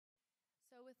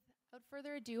Without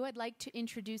further ado, I'd like to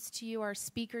introduce to you our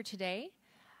speaker today,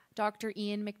 Dr.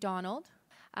 Ian MacDonald.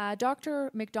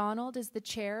 Dr. MacDonald is the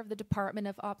chair of the Department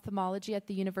of Ophthalmology at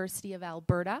the University of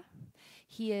Alberta.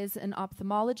 He is an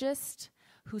ophthalmologist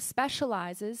who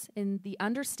specializes in the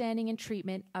understanding and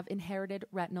treatment of inherited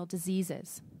retinal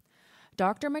diseases.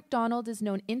 Dr. MacDonald is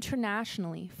known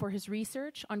internationally for his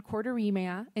research on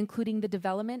choroideremia, including the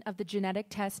development of the genetic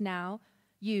test now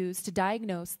used to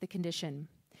diagnose the condition.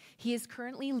 He is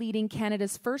currently leading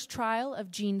Canada's first trial of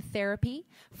gene therapy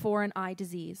for an eye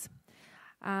disease.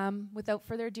 Without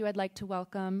further ado, I'd like to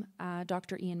welcome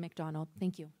Dr. Ian MacDonald.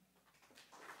 Thank you.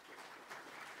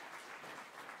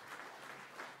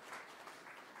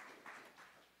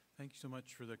 Thank you so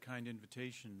much for the kind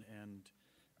invitation,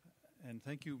 and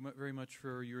thank you very much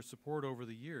for your support over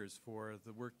the years for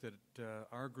the work that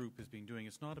our group has been doing.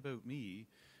 It's not about me.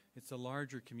 It's a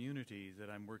larger community that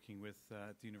I'm working with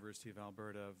at the University of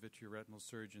Alberta, vitreoretinal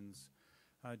surgeons,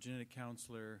 genetic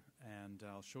counselor, and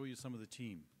I'll show you some of the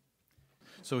team.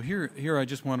 So here I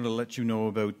just wanted to let you know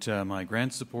about my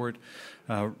grant support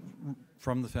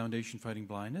from the Foundation Fighting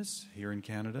Blindness here in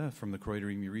Canada, from the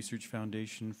Choroideremia Research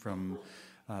Foundation, from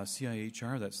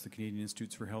CIHR, that's the Canadian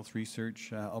Institutes for Health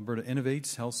Research, Alberta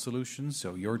Innovates Health Solutions,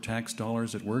 so your tax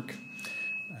dollars at work,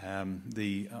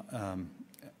 the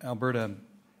Alberta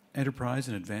Enterprise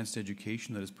and Advanced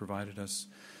Education that has provided us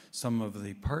some of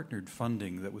the partnered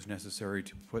funding that was necessary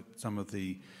to put some of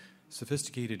the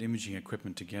sophisticated imaging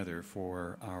equipment together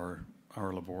for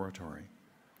our laboratory.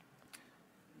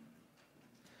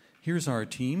 Here's our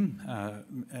team.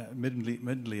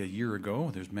 Admittedly a year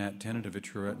ago, there's Matt Tennant, a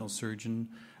vitreoretinal surgeon,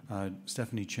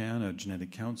 Stephanie Chan, a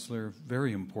genetic counselor,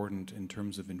 very important in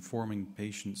terms of informing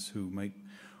patients who might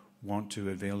want to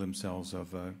avail themselves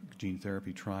of a gene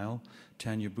therapy trial.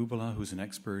 Tanya Bubala, who's an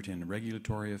expert in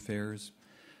regulatory affairs.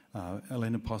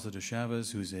 Elena Posada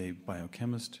Chavez, who's a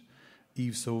biochemist.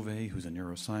 Yves Sauvé, who's a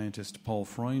neuroscientist. Paul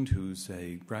Freund, who's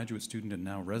a graduate student and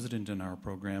now resident in our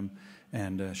program.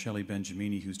 And Shelley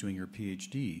Benjamini, who's doing her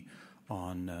PhD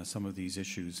on some of these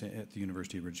issues at the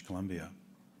University of British Columbia.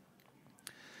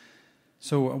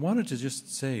 So I wanted to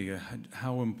just say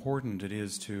how important it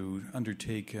is to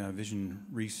undertake vision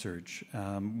research.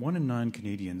 1 in 9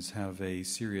 Canadians have a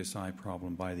serious eye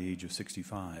problem by the age of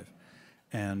 65,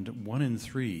 and 1 in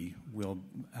 3 will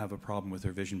have a problem with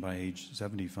their vision by age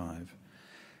 75.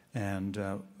 And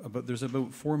there's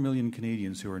about 4 million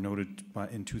Canadians who are noted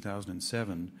in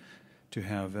 2007 to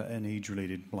have an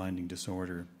age-related blinding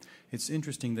disorder. It's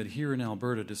interesting that here in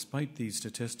Alberta, despite these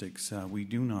statistics, we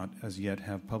do not as yet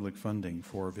have public funding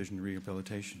for vision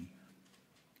rehabilitation.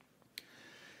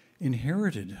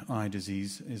 Inherited eye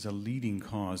disease is a leading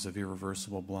cause of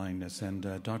irreversible blindness,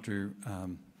 and Dr.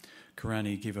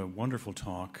 Karani gave a wonderful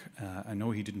talk. I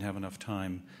know he didn't have enough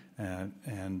time,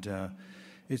 and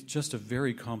it's just a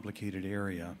very complicated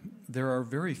area. There are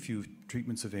very few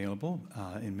treatments available.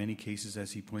 In many cases,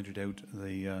 as he pointed out,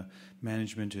 the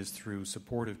management is through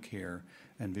supportive care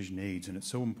and vision aids, and it's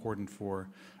so important for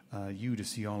you to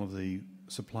see all of the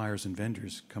suppliers and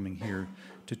vendors coming here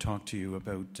to talk to you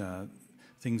about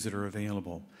things that are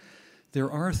available. There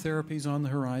are therapies on the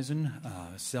horizon,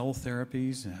 cell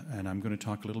therapies, and I'm going to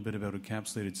talk a little bit about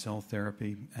encapsulated cell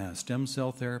therapy. Stem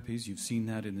cell therapies, you've seen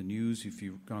that in the news. If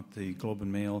you've got the Globe and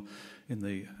Mail, in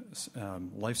the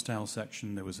lifestyle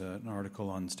section, there was an article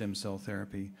on stem cell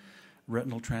therapy.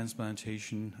 Retinal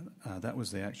transplantation, that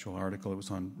was the actual article. It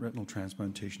was on retinal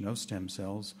transplantation of stem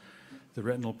cells. The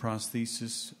retinal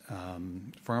prosthesis,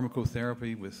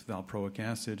 pharmacotherapy with valproic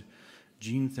acid,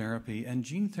 gene therapy. And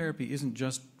gene therapy isn't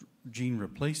just gene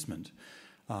replacement.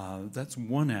 That's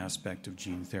one aspect of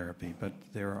gene therapy, but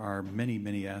there are many,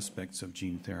 many aspects of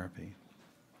gene therapy.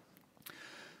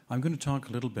 I'm going to talk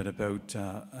a little bit about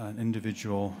an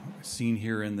individual seen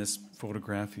here in this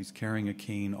photograph. He's carrying a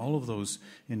cane. All of those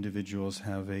individuals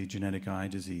have a genetic eye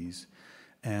disease,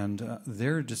 and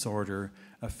their disorder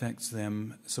affects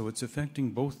them, so it's affecting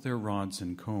both their rods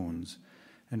and cones.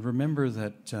 And remember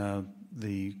that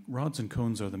the rods and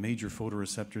cones are the major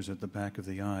photoreceptors at the back of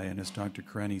the eye, and as Dr.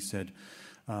 Karani said,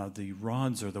 the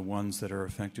rods are the ones that are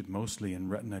affected mostly in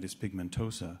retinitis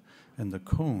pigmentosa, and the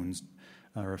cones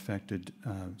are affected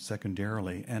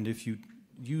secondarily. And if you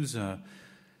use a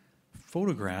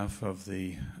photograph of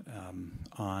the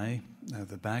eye,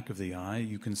 the back of the eye,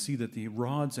 you can see that the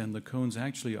rods and the cones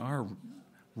actually are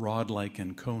rod-like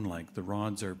and cone-like. The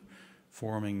rods are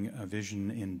forming a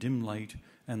vision in dim light,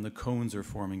 and the cones are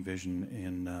forming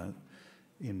vision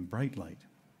in bright light.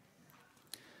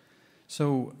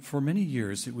 So for many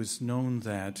years, it was known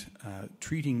that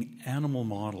treating animal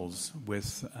models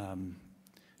with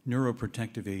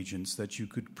neuroprotective agents that you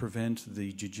could prevent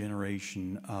the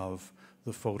degeneration of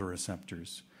the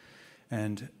photoreceptors.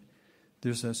 And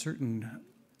there's a certain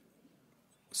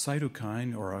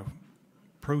cytokine or a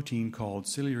protein called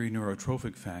ciliary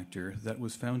neurotrophic factor that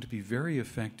was found to be very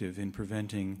effective in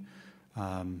preventing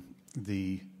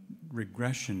the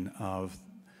regression of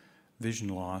vision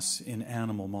loss in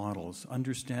animal models.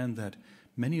 Understand that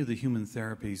many of the human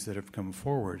therapies that have come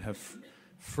forward have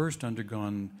first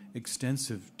undergone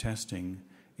extensive testing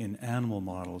in animal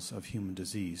models of human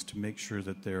disease to make sure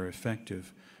that they're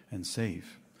effective and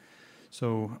safe.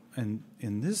 So, and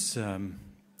in this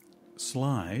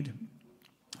slide,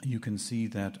 you can see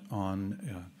that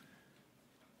on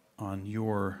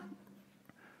your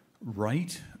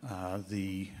right,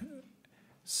 the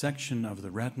section of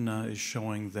the retina is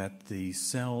showing that the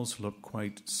cells look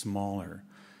quite smaller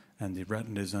and the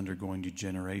retina is undergoing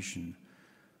degeneration.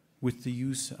 With the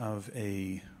use of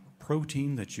a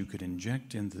protein that you could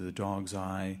inject into the dog's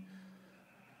eye,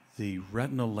 the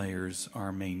retinal layers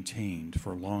are maintained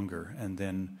for longer, and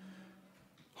then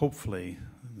hopefully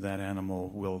that animal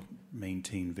will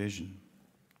maintain vision.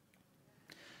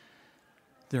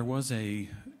 There was a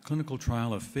clinical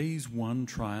trial, a phase 1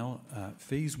 trial.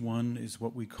 Phase 1 is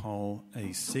what we call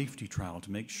a safety trial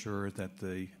to make sure that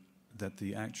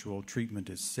the actual treatment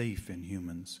is safe in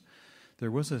humans. There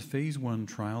was a phase 1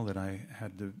 trial that I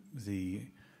had the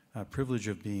privilege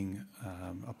of being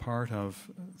a part of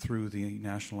through the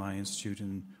National Eye Institute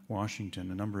in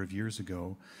Washington a number of years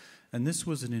ago. And this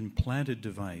was an implanted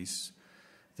device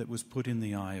that was put in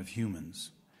the eye of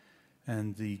humans.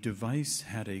 And the device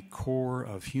had a core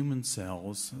of human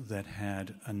cells that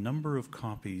had a number of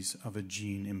copies of a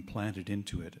gene implanted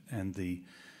into it. And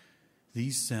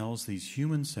these cells, these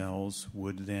human cells,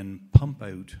 would then pump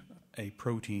out a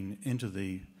protein into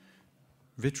the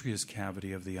vitreous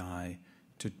cavity of the eye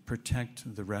to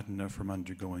protect the retina from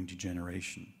undergoing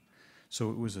degeneration. So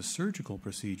it was a surgical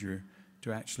procedure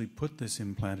to actually put this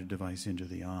implanted device into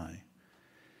the eye.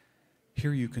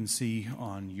 Here you can see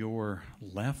on your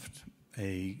left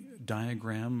a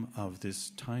diagram of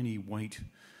this tiny white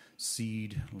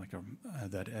seed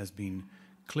that has been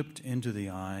clipped into the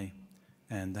eye,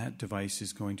 and that device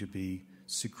is going to be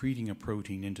secreting a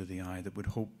protein into the eye that would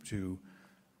hope to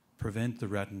prevent the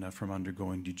retina from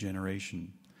undergoing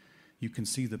degeneration. You can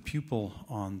see the pupil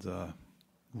on the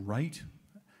right,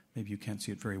 maybe you can't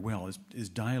see it very well, is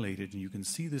dilated, and you can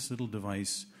see this little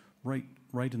device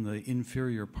right in the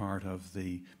inferior part of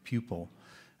the pupil,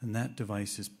 and that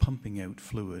device is pumping out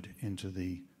fluid into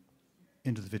the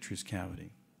vitreous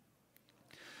cavity.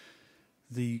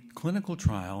 The clinical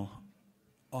trial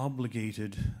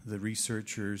obligated the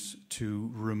researchers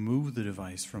to remove the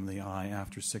device from the eye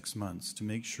after 6 months to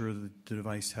make sure that the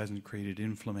device hasn't created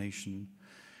inflammation,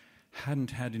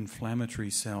 hadn't had inflammatory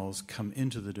cells come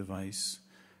into the device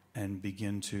and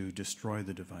begin to destroy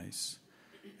the device.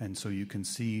 And so you can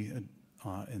see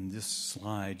in this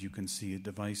slide, you can see a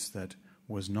device that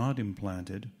was not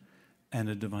implanted and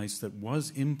a device that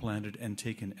was implanted and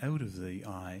taken out of the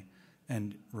eye.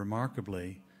 And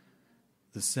remarkably,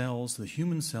 the cells, the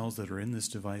human cells that are in this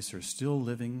device are still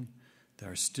living,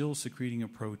 they're still secreting a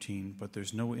protein, but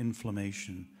there's no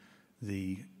inflammation.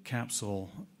 The capsule,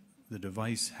 the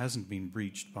device hasn't been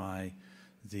breached by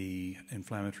the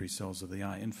inflammatory cells of the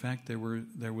eye. In fact,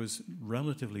 there was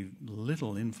relatively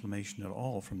little inflammation at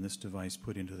all from this device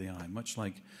put into the eye. Much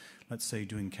like, let's say,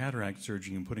 doing cataract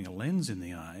surgery and putting a lens in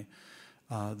the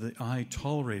eye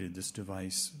tolerated this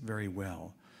device very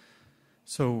well.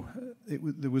 So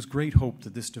there was great hope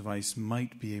that this device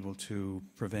might be able to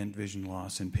prevent vision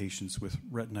loss in patients with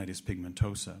retinitis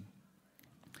pigmentosa.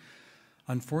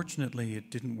 Unfortunately, it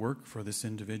didn't work for this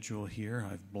individual here.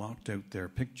 I've blocked out their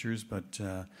pictures, but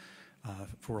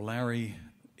for Larry,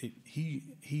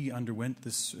 he underwent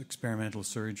this experimental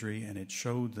surgery, and it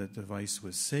showed that the device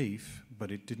was safe,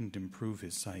 but it didn't improve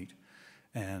his sight.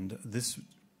 And this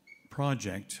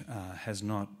project has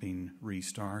not been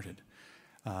restarted.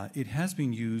 It has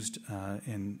been used,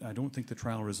 and I don't think the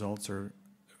trial results are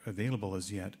available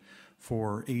as yet,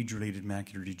 for age-related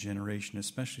macular degeneration,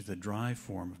 especially the dry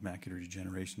form of macular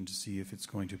degeneration, to see if it's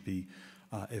going to be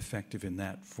effective in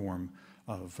that form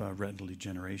of retinal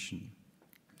degeneration.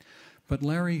 But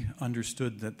Larry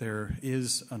understood that there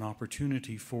is an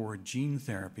opportunity for gene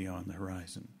therapy on the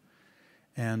horizon.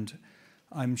 And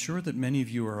I'm sure that many of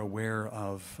you are aware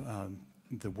of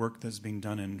the work that's being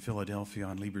done in Philadelphia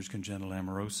on Leber's congenital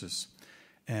amaurosis.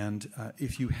 And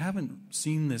if you haven't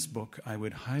seen this book, I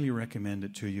would highly recommend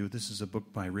it to you. This is a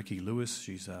book by Ricky Lewis.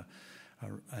 She's a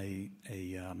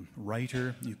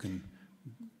writer. You can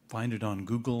find it on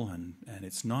Google, and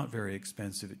it's not very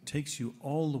expensive. It takes you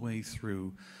all the way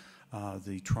through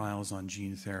the trials on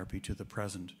gene therapy to the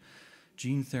present.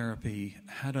 Gene therapy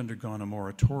had undergone a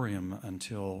moratorium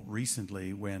until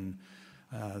recently, when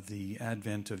the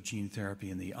advent of gene therapy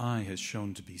in the eye has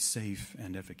shown to be safe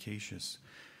and efficacious.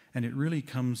 And it really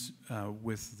comes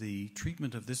with the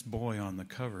treatment of this boy on the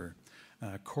cover,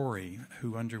 Corey,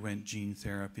 who underwent gene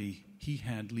therapy. He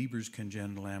had Leber's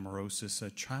congenital amaurosis,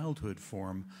 a childhood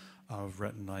form of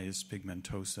retinitis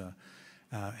pigmentosa,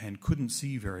 and couldn't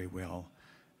see very well,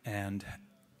 and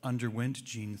underwent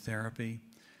gene therapy.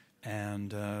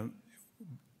 And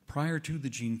prior to the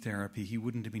gene therapy, he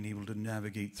wouldn't have been able to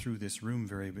navigate through this room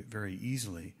very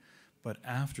easily. But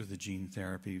after the gene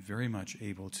therapy, very much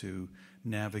able to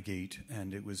navigate,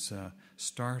 and it was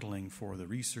startling for the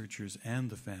researchers and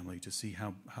the family to see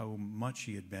how much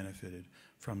he had benefited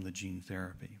from the gene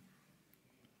therapy.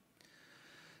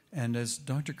 And as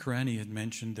Dr. Karani had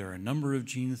mentioned, there are a number of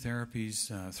gene therapies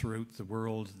throughout the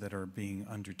world that are being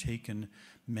undertaken,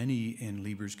 many in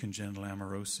Leber's congenital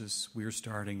amaurosis. We're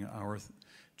starting our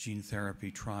gene therapy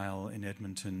trial in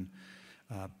Edmonton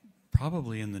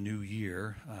probably in the new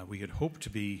year. We had hoped to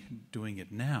be doing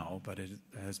it now, but it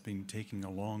has been taking a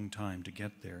long time to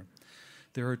get there.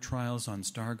 There are trials on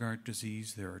Stargardt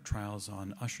disease, there are trials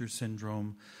on Usher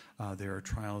syndrome, there are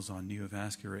trials on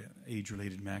neovascular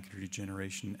age-related macular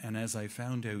degeneration, and as I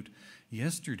found out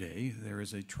yesterday, there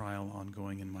is a trial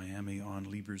ongoing in Miami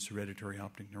on Leber's hereditary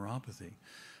optic neuropathy,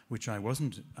 which I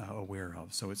wasn't aware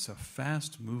of. So it's a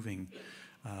fast-moving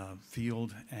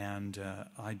field, and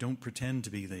I don't pretend to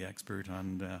be the expert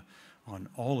on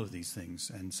all of these things,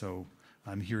 and so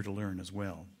I'm here to learn as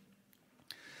well.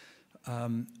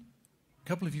 A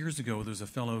couple of years ago, there was a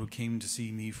fellow who came to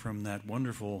see me from that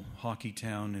wonderful hockey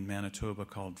town in Manitoba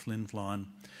called Flin Flon,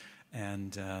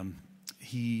 and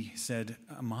he said,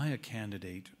 "Am I a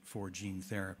candidate for gene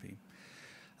therapy?"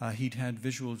 He'd had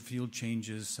visual field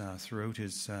changes throughout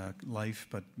his life,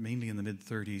 but mainly in the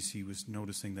mid-30s, he was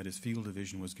noticing that his field of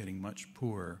vision was getting much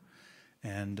poorer.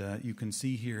 And you can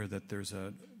see here that there's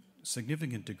a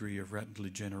significant degree of retinal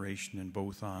degeneration in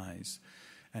both eyes.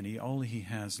 And all he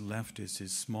has left is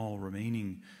his small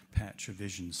remaining patch of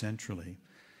vision centrally.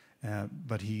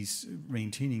 But he's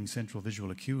maintaining central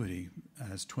visual acuity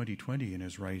as 20/20 in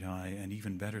his right eye, and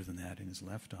even better than that in his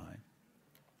left eye.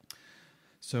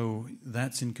 So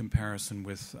that's in comparison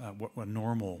with what a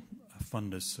normal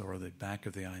fundus or the back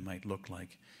of the eye might look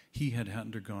like. He had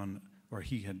undergone, or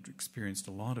he had experienced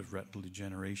a lot of retinal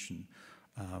degeneration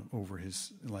over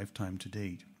his lifetime to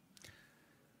date.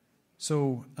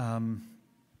 So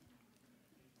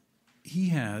he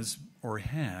has, or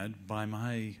had, by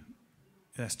my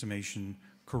estimation,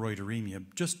 choroideremia,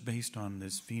 just based on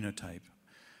this phenotype,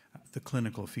 the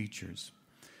clinical features.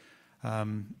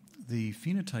 The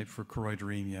phenotype for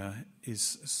choroideremia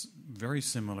is very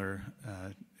similar.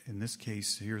 In this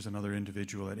case, here's another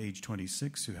individual at age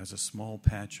 26 who has a small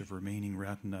patch of remaining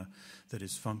retina that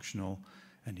is functional,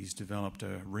 and he's developed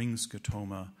a ring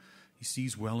scotoma. He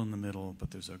sees well in the middle,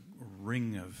 but there's a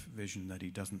ring of vision that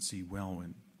he doesn't see well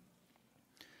in.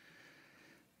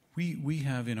 We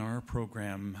have in our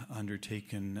program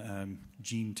undertaken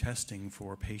gene testing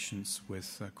for patients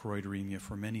with choroideremia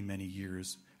for many, many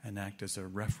years, and act as a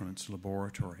reference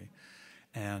laboratory.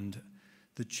 And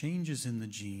the changes in the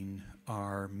gene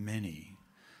are many.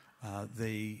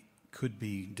 They could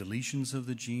be deletions of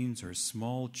the genes or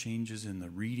small changes in the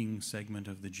reading segment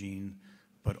of the gene,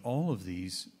 but all of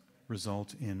these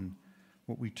result in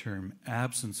what we term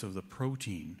absence of the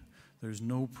protein. There's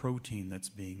no protein that's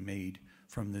being made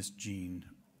from this gene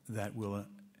that will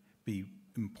be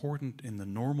important in the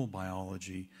normal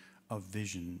biology of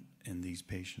vision in these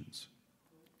patients.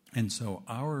 And so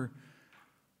our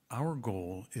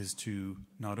goal is to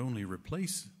not only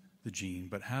replace the gene,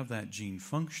 but have that gene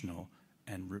functional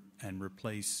and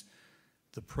replace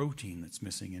the protein that's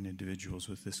missing in individuals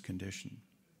with this condition.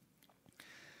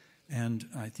 And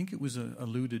I think it was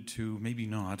alluded to, maybe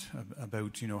not,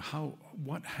 about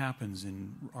what happens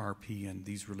in RP and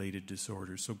these related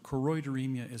disorders. So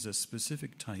choroideremia is a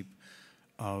specific type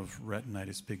of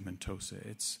retinitis pigmentosa.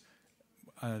 It's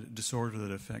a disorder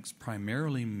that affects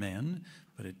primarily men,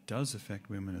 but it does affect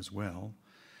women as well.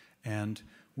 And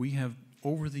we have,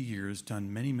 over the years,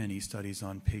 done many, many studies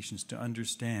on patients to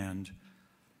understand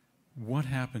what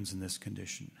happens in this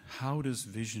condition. How does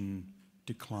vision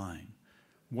decline?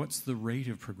 What's the rate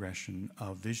of progression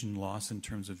of vision loss in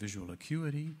terms of visual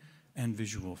acuity and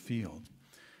visual field?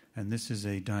 And this is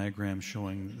a diagram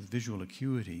showing visual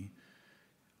acuity.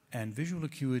 And visual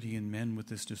acuity in men with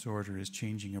this disorder is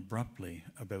changing abruptly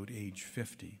about age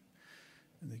 50.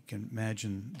 You can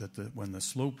imagine that when the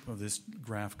slope of this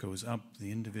graph goes up,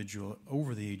 the individual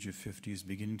over the age of 50 is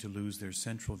beginning to lose their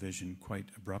central vision quite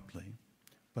abruptly.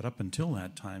 But up until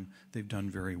that time, they've done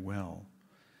very well.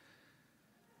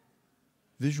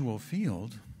 Visual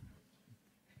field,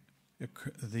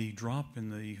 the drop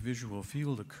in the visual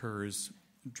field occurs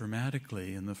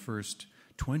dramatically in the first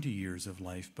 20 years of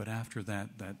life, but after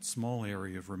that, that small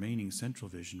area of remaining central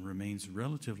vision remains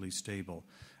relatively stable,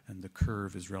 and the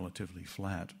curve is relatively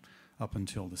flat up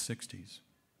until the 60s.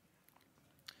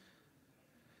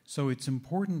 So it's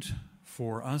important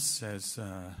for us as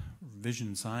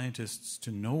vision scientists to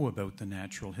know about the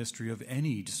natural history of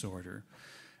any disorder,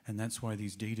 and that's why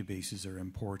these databases are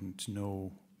important, to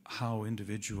know how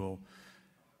individual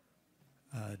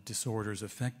disorders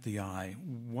affect the eye.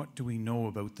 What do we know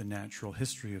about the natural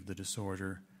history of the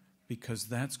disorder? Because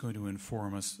that's going to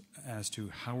inform us as to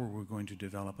how are we going to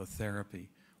develop a therapy.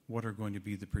 What are going to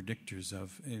be the predictors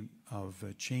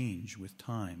of change with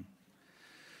time?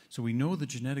 So we know the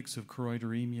genetics of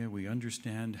choroideremia. We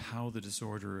understand how the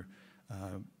disorder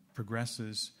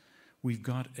progresses. We've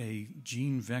got a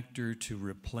gene vector to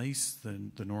replace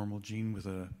the normal gene with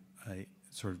a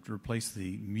sort of replace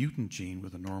the mutant gene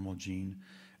with a normal gene.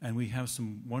 And we have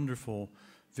some wonderful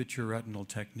vitreoretinal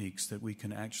techniques that we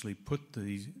can actually put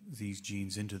these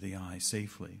genes into the eye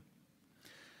safely.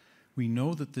 We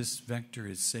know that this vector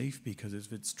is safe because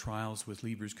of its trials with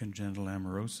Leber's congenital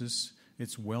amaurosis.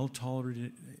 It's well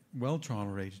tolerated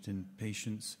in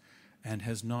patients and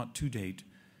has not to date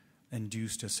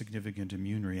induced a significant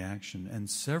immune reaction. And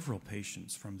several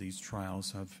patients from these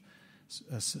trials have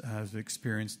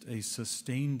experienced a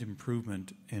sustained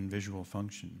improvement in visual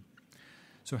function.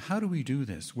 So how do we do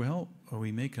this? Well,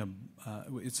 we make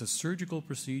it's a surgical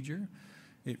procedure.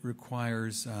 It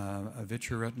requires a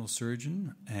vitreoretinal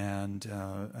surgeon and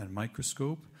a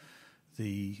microscope.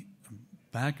 The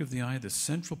back of the eye, the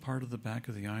central part of the back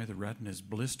of the eye, the retina is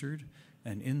blistered,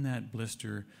 and in that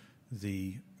blister,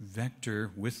 the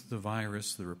vector with the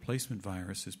virus, the replacement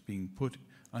virus, is being put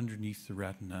underneath the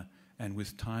retina, and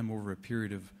with time, over a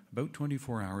period of about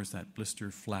 24 hours, that blister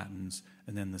flattens,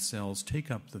 and then the cells take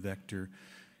up the vector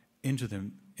into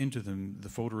them, the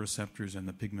photoreceptors and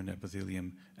the pigment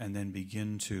epithelium, and then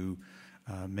begin to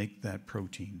make that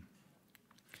protein.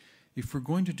 If we're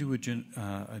going to do a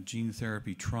gene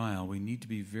therapy trial, we need to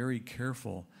be very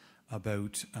careful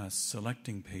about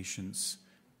selecting patients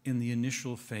in the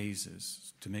initial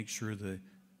phases to make sure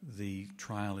the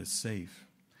trial is safe.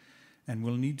 And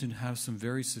we'll need to have some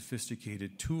very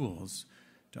sophisticated tools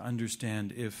to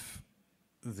understand if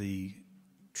the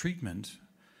treatment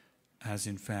has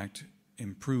in fact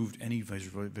improved any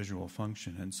visual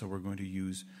function. And so we're going to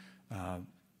use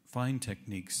fine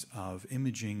techniques of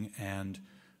imaging and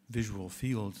visual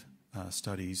field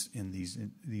studies in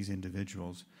these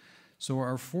individuals. So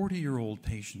our 40-year-old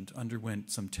patient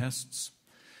underwent some tests.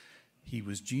 He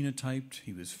was genotyped.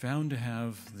 He was found to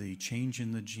have the change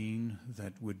in the gene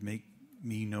that would make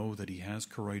me know that he has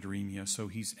choroideremia, so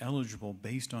he's eligible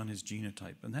based on his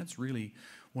genotype. And that's really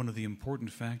one of the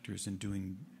important factors in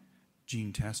doing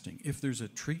gene testing. If there's a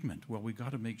treatment, well, we've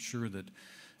got to make sure that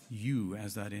you,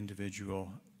 as that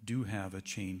individual, do have a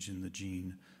change in the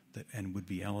gene and would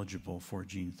be eligible for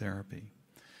gene therapy.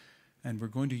 And we're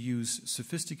going to use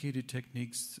sophisticated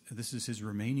techniques. This is his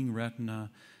remaining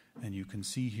retina, and you can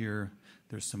see here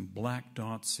there's some black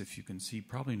dots. If you can see,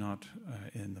 probably not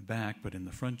in the back, but in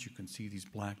the front you can see these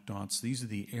black dots. These are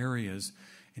the areas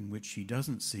in which he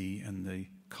doesn't see, and the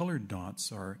colored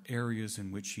dots are areas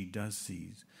in which he does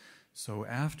see. So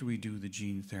after we do the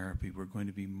gene therapy, we're going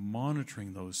to be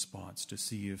monitoring those spots to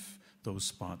see if those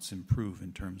spots improve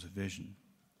in terms of vision.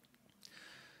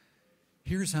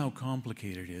 Here's how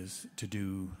complicated it is to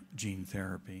do gene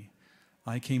therapy.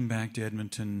 I came back to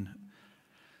Edmonton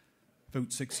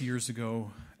about 6 years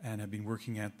ago and have been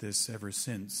working at this ever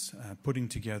since, putting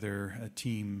together a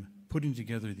team, putting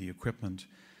together the equipment,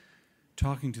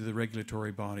 talking to the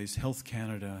regulatory bodies, Health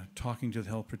Canada, talking to the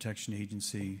Health Protection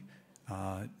Agency,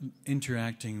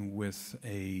 interacting with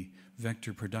a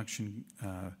vector production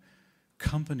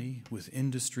company, with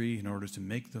industry, in order to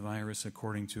make the virus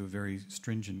according to very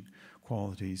stringent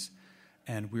qualities.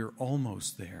 And we're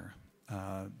almost there,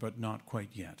 but not quite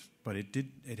yet. But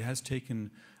it has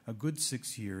taken a good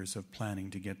 6 years of planning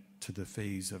to get to the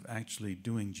phase of actually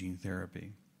doing gene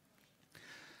therapy.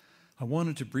 I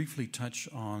wanted to briefly touch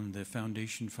on the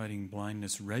Foundation Fighting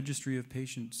Blindness registry of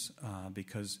patients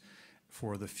because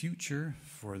for the future,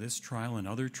 for this trial and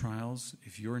other trials,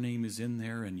 if your name is in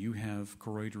there and you have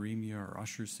choroideremia or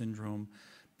Usher syndrome,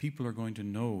 people are going to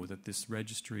know that this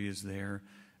registry is there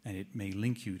and it may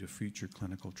link you to future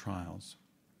clinical trials.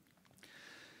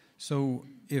 So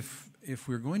if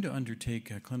we're going to undertake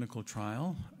a clinical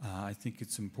trial, I think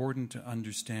it's important to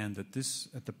understand that this,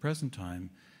 at the present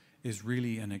time, is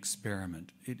really an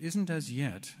experiment. It isn't as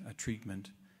yet a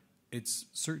treatment. It's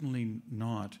certainly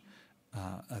not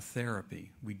a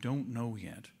therapy. We don't know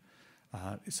yet.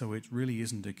 So it really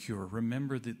isn't a cure.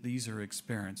 Remember that these are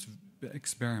experiments,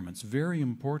 very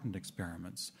important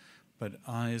experiments, but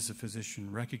I, as a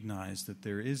physician, recognize that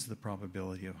there is the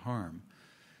probability of harm.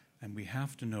 And we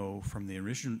have to know from the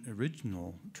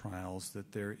original trials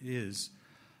that there is,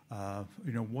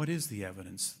 what is the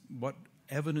evidence? What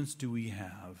evidence do we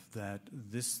have that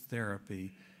this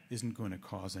therapy isn't going to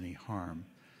cause any harm?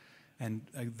 And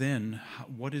then,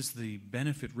 what is the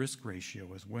benefit-risk ratio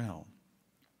as well?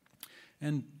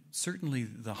 And certainly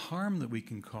the harm that we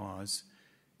can cause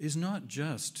is not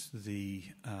just the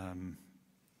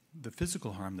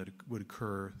physical harm that would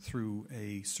occur through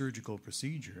a surgical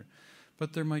procedure,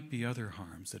 but there might be other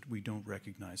harms that we don't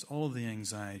recognize. All of the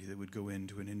anxiety that would go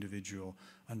into an individual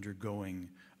undergoing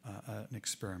an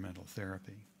experimental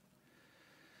therapy.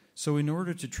 So in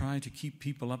order to try to keep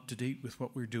people up to date with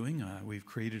what we're doing, we've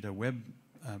created a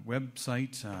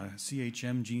website,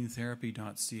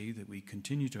 chmgenetherapy.ca, that we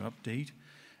continue to update.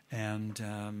 And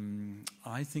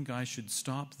I think I should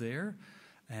stop there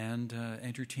and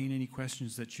entertain any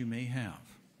questions that you may have.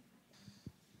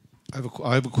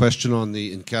 I have a question on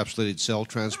the encapsulated cell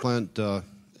transplant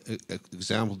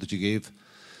example that you gave.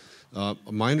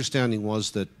 My understanding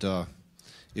was that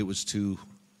it was to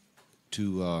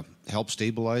help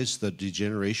stabilize the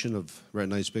degeneration of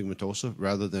retinitis pigmentosa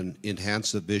rather than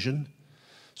enhance the vision.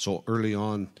 So early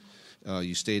on,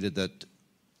 you stated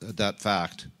that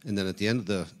fact, and then at the end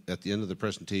of the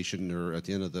presentation or at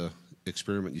the end of the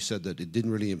experiment, you said that it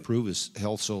didn't really improve his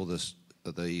health, so the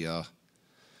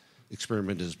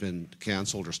experiment has been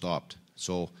canceled or stopped.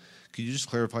 So could you just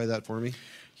clarify that for me?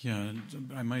 Yeah,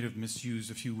 I might have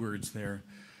misused a few words there.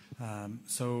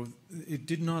 So it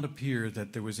did not appear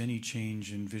that there was any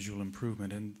change in visual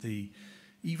improvement. And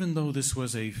even though this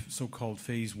was a so-called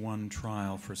phase 1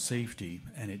 trial for safety,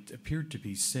 and it appeared to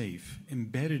be safe,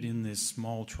 embedded in this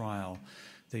small trial,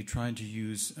 they tried to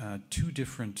use 2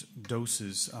 different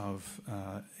doses of,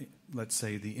 let's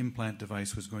say the implant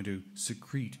device was going to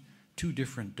secrete 2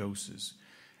 different doses.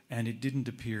 And it didn't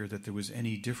appear that there was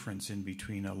any difference in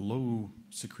between a low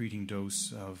secreting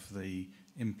dose of the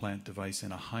implant device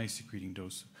and a high secreting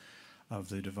dose of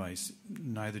the device.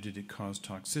 Neither did it cause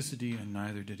toxicity, and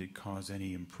neither did it cause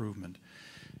any improvement.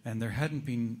 And there hadn't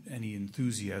been any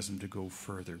enthusiasm to go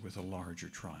further with a larger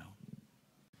trial.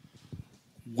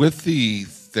 With the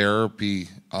therapy,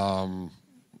 I've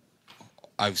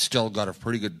still got a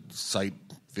pretty good sight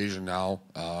vision now.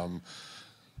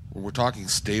 When we're talking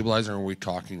stabilizing, or are we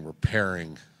talking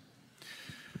repairing?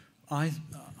 I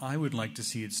would like to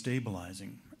see it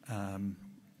stabilizing.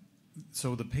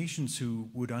 So the patients who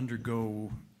would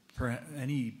undergo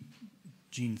any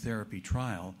gene therapy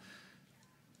trial,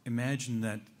 imagine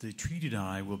that the treated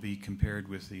eye will be compared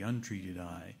with the untreated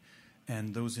eye,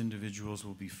 and those individuals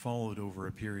will be followed over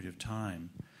a period of time.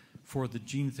 For the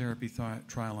gene therapy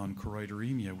trial on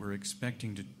choroideremia, we're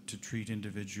expecting to treat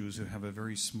individuals who have a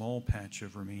very small patch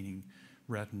of remaining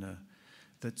retina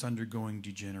that's undergoing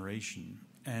degeneration,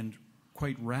 and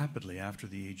quite rapidly after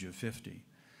the age of 50.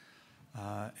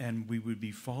 And we would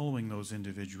be following those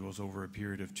individuals over a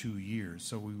period of 2 years.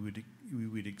 So we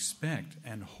would expect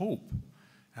and hope,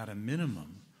 at a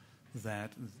minimum,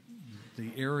 that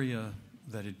the area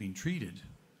that had been treated,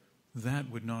 that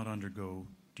would not undergo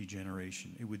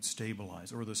degeneration. It would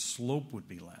stabilize, or the slope would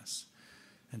be less.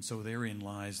 And so therein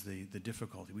lies the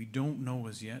difficulty. We don't know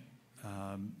as yet.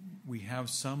 We have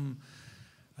some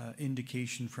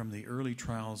indication from the early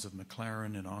trials of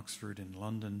McLaren in Oxford in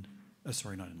London,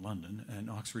 in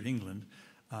Oxford, England,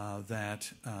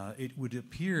 that it would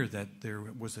appear that there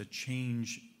was a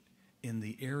change in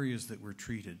the areas that were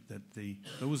treated, that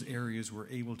those areas were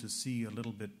able to see a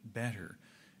little bit better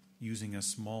using a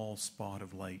small spot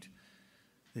of light.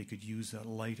 They could use a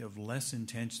light of less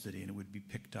intensity, and it would be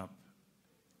picked up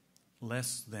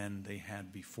less than they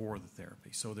had before the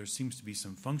therapy. So there seems to be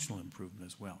some functional improvement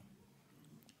as well.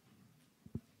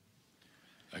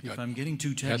 If I'm getting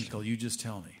too technical, you just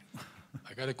tell me.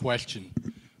 I got a question.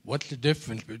 What's the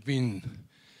difference between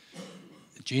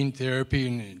gene therapy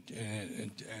and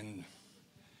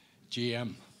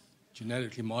GM,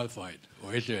 genetically modified,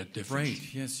 or is there a difference?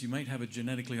 Right, yes, you might have a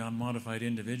genetically unmodified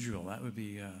individual. That would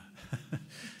be...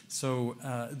 So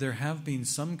there have been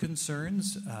some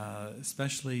concerns,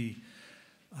 especially...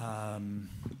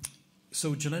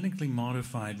 So genetically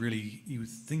modified, really, you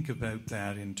think about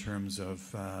that in terms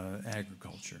of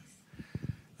agriculture.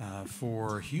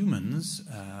 For humans,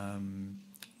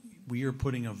 we are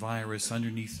putting a virus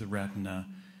underneath the retina,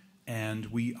 and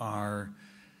we are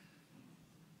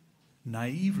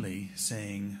naively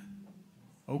saying,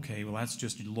 okay, well, that's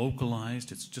just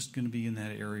localized. It's just going to be in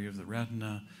that area of the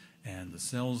retina, and the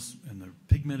cells and the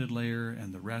pigmented layer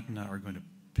and the retina are going to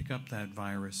pick up that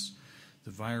virus.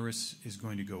 The virus is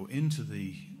going to go into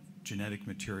the genetic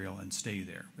material and stay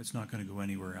there. It's not going to go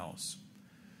anywhere else.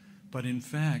 But in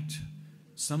fact,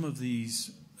 some of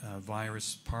these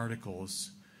virus particles,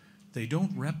 they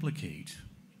don't replicate,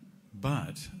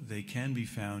 but they can be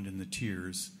found in the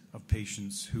tears of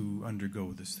patients who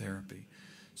undergo this therapy.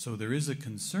 So there is a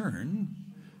concern,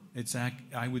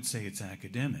 I would say it's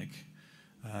academic,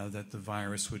 that the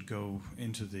virus would go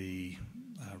into the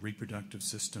reproductive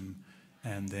system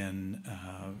and then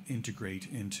integrate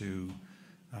into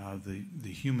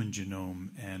the human genome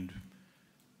and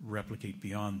replicate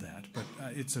beyond that. But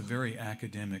it's a very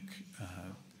academic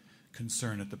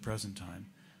concern at the present time.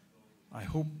 I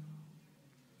hope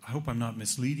I'm not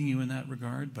misleading you in that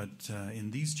regard, but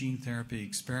in these gene therapy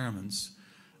experiments,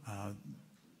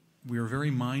 we are very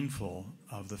mindful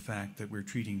of the fact that we're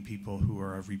treating people who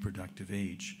are of reproductive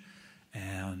age,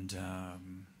 and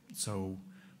so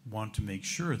want to make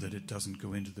sure that it doesn't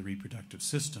go into the reproductive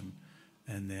system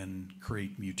and then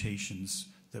create mutations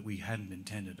that we hadn't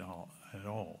intended at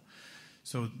all.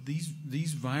 So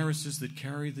these viruses that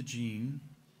carry the gene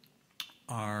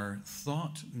are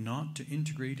thought not to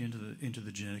integrate into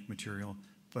the genetic material,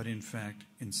 but in fact,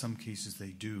 in some cases they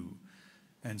do.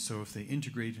 And so if they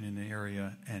integrate in an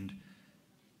area, and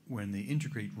when they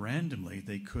integrate randomly,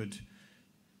 they could,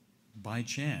 by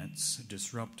chance,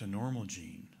 disrupt a normal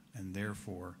gene, and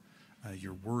therefore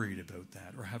you're worried about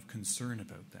that or have concern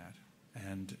about that.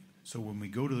 And so when we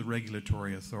go to the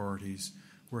regulatory authorities,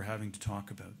 we're having to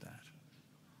talk about that.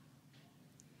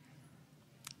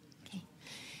 Okay.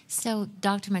 So,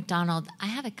 Dr. MacDonald, I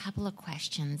have a couple of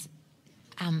questions,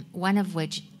 one of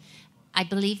which I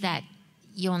believe that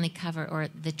you only cover, or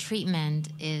the treatment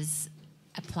is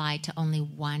applied to only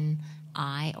one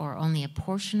eye or only a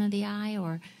portion of the eye,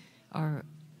 or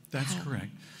That's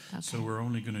correct. Okay. So we're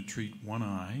only going to treat one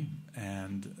eye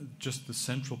and just the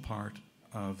central part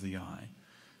of the eye.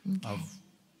 Okay.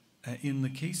 In the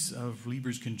case of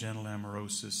Leber's congenital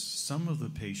amaurosis, some of the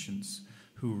patients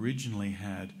who originally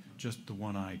had just the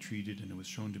one eye treated and it was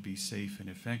shown to be safe and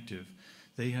effective,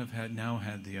 they have now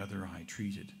had the other eye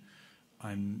treated.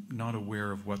 I'm not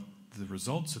aware of what the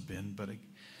results have been, but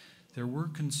there were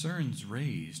concerns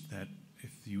raised that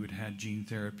if you had had gene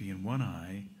therapy in one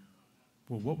eye,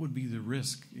 well, what would be the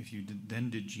risk if you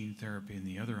then did gene therapy in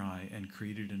the other eye and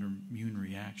created an immune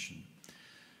reaction?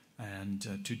 And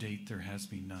to date, there has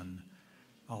been none.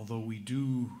 Although we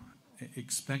do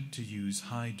expect to use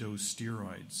high-dose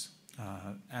steroids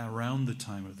around the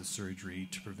time of the surgery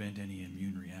to prevent any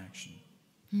immune reaction.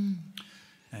 Mm.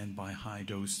 And by high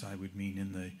dose, I would mean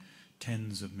in the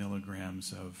tens of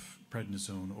milligrams of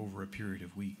prednisone over a period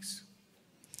of weeks.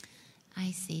 I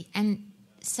see. And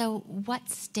so what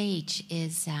stage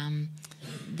is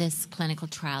this clinical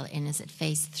trial in? Is it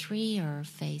phase 3 or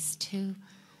phase 2?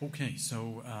 Okay,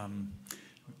 so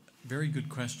very good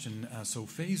question. So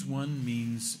phase 1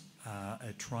 means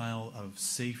a trial of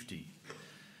safety.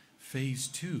 Phase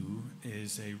 2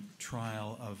 is a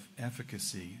trial of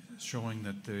efficacy, showing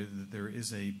that there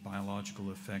is a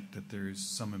biological effect, that there is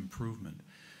some improvement.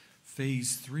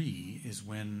 Phase 3 is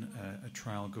when a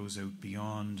trial goes out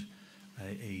beyond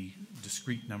a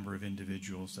discrete number of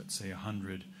individuals, let's say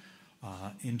 100,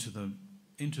 into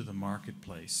the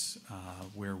marketplace,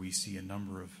 where we see a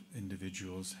number of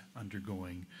individuals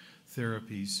undergoing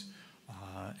therapies,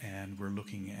 and we're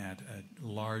looking at a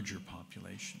larger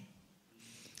population.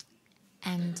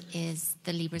 And is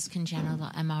the Leber's congenital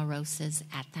amaurosis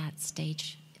at that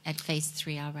stage, at phase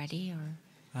 3 already, or?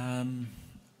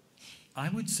 I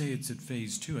would say it's at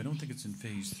phase 2. I don't think it's in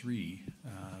phase 3,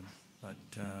 but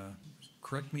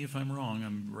correct me if I'm wrong.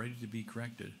 I'm ready to be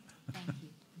corrected. Thank you.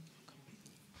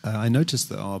 I noticed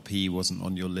that RP wasn't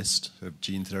on your list of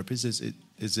gene therapies.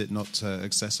 Is it not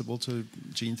accessible to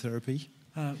gene therapy?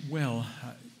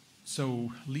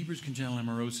 So Leber's congenital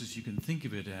amaurosis, you can think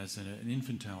of it as an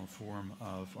infantile form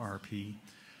of RP.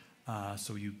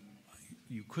 So you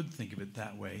could think of it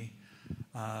that way.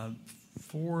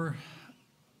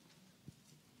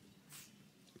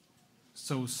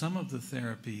 So some of the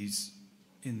therapies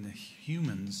in the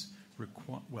humans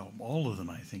all of them,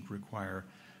 I think, require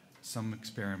some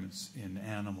experiments in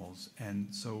animals. And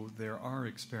so there are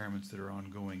experiments that are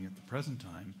ongoing at the present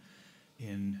time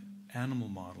in animal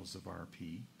models of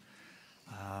RP.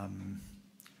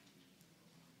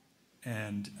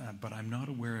 but I'm not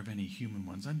aware of any human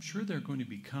ones. I'm sure they're going to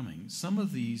be coming. Some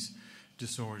of these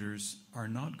disorders are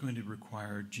not going to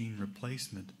require gene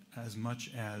replacement as much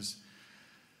as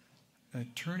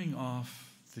turning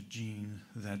off the gene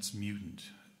that's mutant.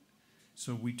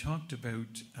 So we talked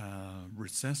about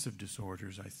recessive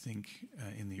disorders, I think,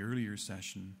 in the earlier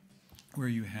session, where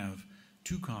you have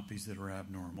 2 copies that are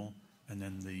abnormal, and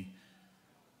then the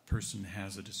person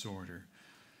has a disorder.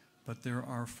 But there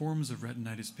are forms of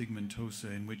retinitis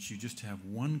pigmentosa in which you just have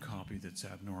 1 copy that's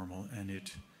abnormal, and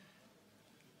it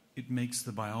makes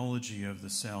the biology of the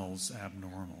cells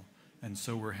abnormal. And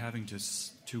so we're having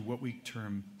to what we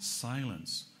term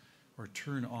silence or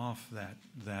turn off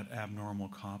that abnormal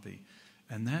copy.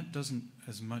 And that doesn't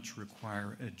as much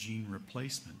require a gene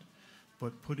replacement,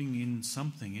 but putting in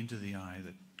something into the eye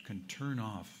that can turn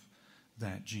off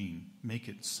that gene, make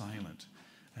it silent.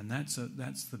 And that's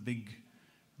the big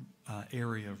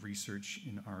area of research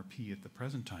in RP at the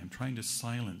present time, trying to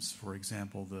silence, for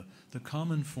example, the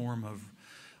common form of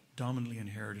dominantly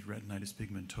inherited retinitis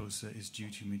pigmentosa is due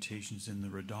to mutations in the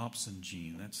rhodopsin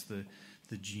gene. That's the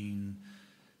gene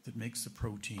that makes the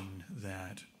protein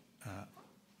that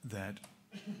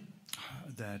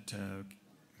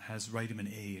has vitamin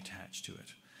A attached to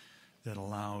it, that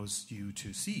allows you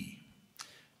to see.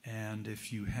 And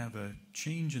if you have a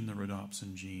change in the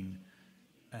rhodopsin gene,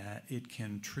 it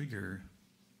can trigger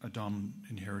a dominant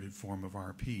inherited form of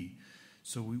RP.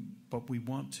 But we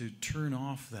want to turn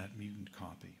off that mutant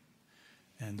copy.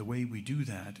 And the way we do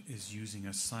that is using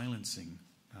a silencing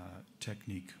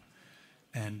technique.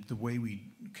 And the way we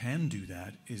can do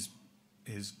that is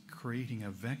creating a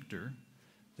vector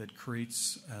that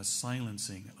creates a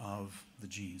silencing of the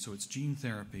gene. So it's gene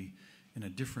therapy in a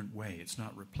different way. It's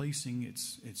not replacing,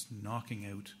 it's knocking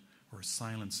out or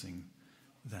silencing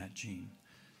that gene.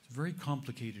 It's a very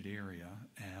complicated area,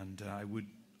 and I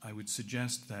would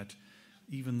suggest that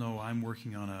even though I'm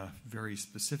working on a very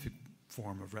specific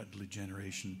form of retinal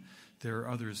degeneration, there are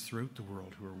others throughout the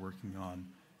world who are working on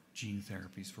gene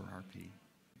therapies for RP.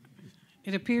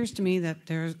 It appears to me that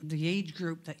there's the age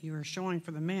group that you are showing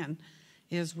for the men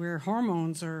is where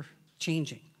hormones are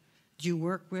changing. Do you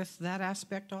work with that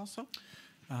aspect also?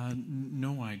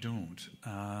 No, I don't.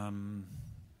 I'm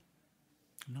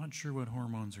not sure what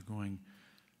hormones are going.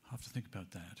 I'll have to think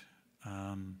about that.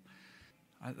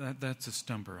 That's a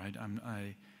stumper.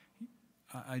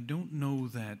 I don't know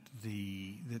that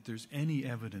there's any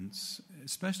evidence,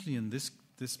 especially in this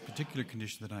particular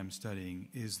condition that I'm studying,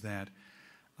 is that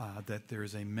there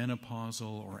is a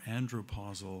menopausal or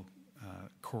andropausal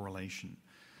correlation.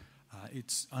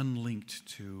 It's unlinked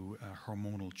to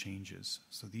hormonal changes.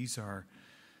 So these are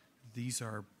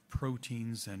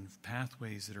proteins and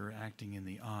pathways that are acting in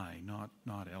the eye,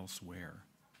 not elsewhere.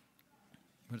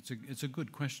 But it's a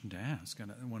good question to ask,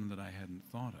 and one that I hadn't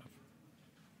thought of.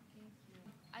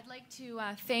 I'd like to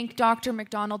thank Dr.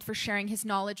 MacDonald for sharing his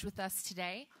knowledge with us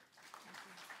today.